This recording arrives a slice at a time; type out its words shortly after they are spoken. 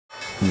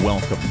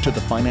Welcome to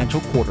the Financial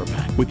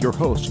Quarterback with your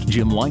host,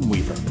 Jim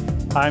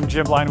Lineweaver. I'm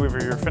Jim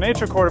Lineweaver, your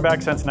financial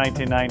quarterback since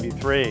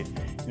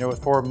 1993.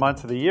 With 4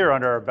 months of the year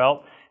under our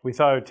belt, we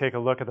thought I would take a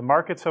look at the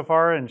market so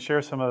far and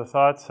share some of the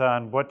thoughts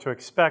on what to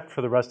expect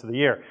for the rest of the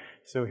year.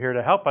 So here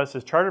to help us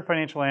is Chartered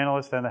Financial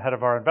Analyst and the head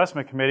of our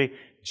investment committee,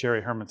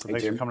 Jerry Herman. So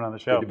thanks for coming on the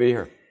show. Good to be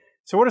here.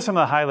 So what are some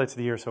of the highlights of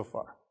the year so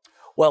far?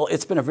 Well,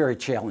 it's been a very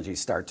challenging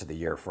start to the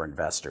year for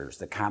investors.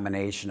 The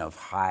combination of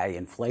high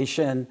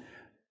inflation,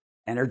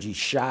 energy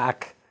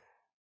shock,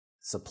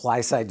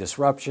 supply-side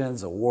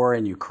disruptions, a war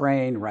in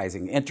Ukraine,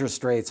 rising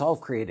interest rates, all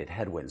created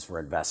headwinds for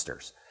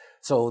investors.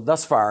 So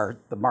thus far,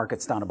 the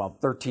market's down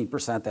about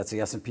 13%. That's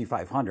the S&P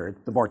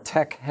 500. The more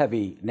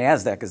tech-heavy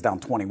NASDAQ is down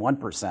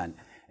 21%.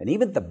 And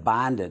even the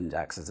bond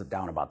index is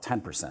down about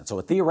 10%. So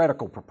a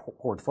theoretical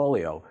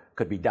portfolio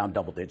could be down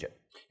double-digit.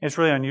 It's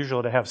really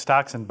unusual to have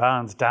stocks and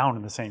bonds down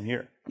in the same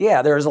year.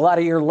 Yeah, there's a lot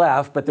of year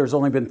left, but there's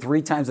only been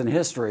 3 times in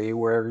history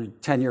where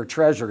 10-year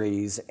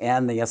treasuries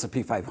and the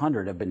S&P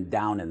 500 have been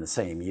down in the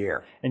same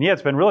year. And yeah,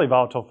 it's been really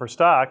volatile for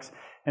stocks.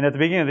 And at the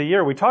beginning of the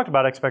year, we talked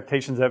about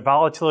expectations that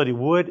volatility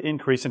would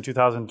increase in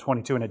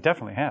 2022, and it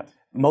definitely has.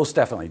 Most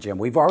definitely, Jim.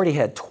 We've already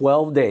had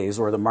 12 days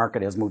where the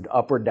market has moved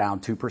up or down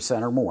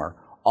 2% or more.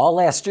 All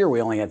last year,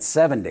 we only had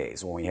 7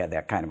 days when we had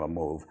that kind of a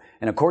move.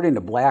 And according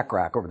to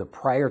BlackRock, over the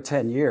prior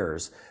 10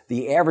 years,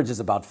 the average is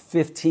about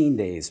 15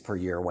 days per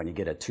year when you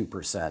get a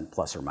 2%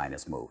 plus or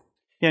minus move.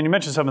 Yeah, and you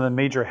mentioned some of the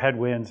major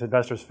headwinds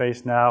investors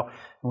face now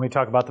when we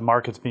talk about the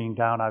markets being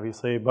down,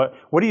 obviously. But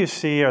what do you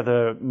see are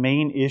the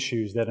main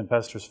issues that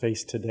investors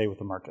face today with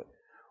the market?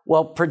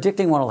 Well,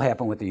 predicting what will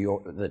happen with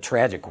the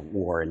tragic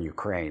war in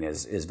Ukraine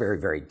is very,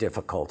 very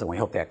difficult, and we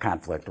hope that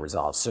conflict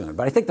resolves soon.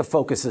 But I think the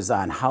focus is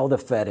on how the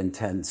Fed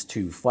intends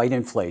to fight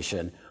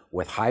inflation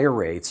with higher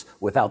rates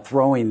without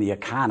throwing the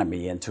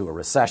economy into a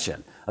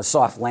recession, a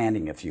soft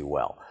landing, if you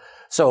will.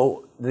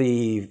 So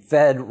the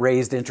Fed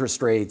raised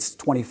interest rates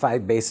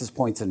 25 basis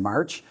points in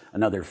March,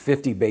 another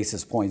 50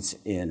 basis points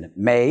in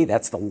May.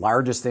 That's the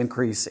largest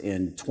increase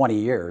in 20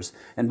 years.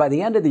 And by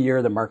the end of the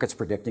year, the market's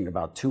predicting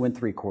about 2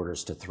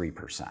 3/4 to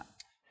 3%.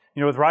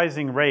 With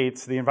rising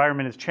rates, the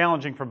environment is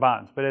challenging for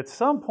bonds, but at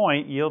some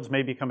point, yields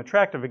may become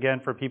attractive again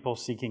for people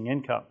seeking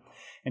income.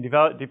 And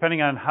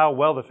depending on how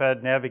well the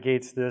Fed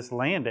navigates this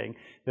landing,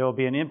 there will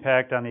be an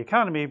impact on the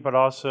economy, but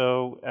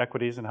also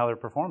equities and how their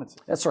performance is.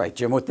 That's right,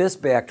 Jim. With this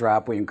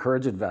backdrop, we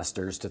encourage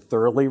investors to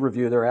thoroughly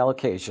review their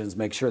allocations,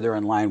 make sure they're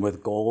in line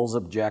with goals,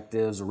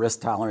 objectives,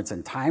 risk tolerance,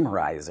 and time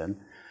horizon,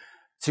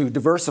 to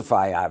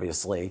diversify,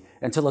 obviously,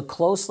 and to look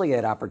closely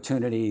at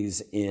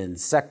opportunities in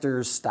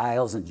sectors,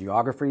 styles, and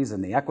geographies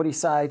in the equity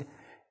side,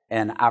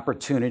 and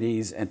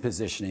opportunities and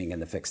positioning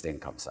in the fixed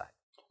income side.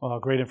 Well,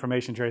 great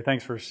information, Jerry.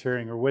 Thanks for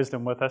sharing your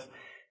wisdom with us.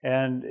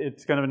 And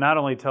it's going to not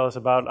only tell us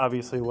about,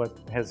 obviously, what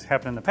has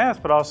happened in the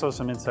past, but also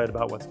some insight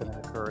about what's going to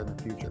occur in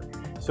the future.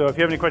 So if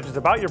you have any questions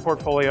about your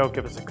portfolio,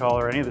 give us a call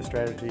or any of the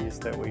strategies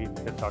that we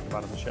have talked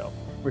about on the show.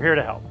 We're here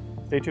to help.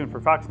 Stay tuned for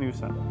Fox News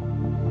Sunday.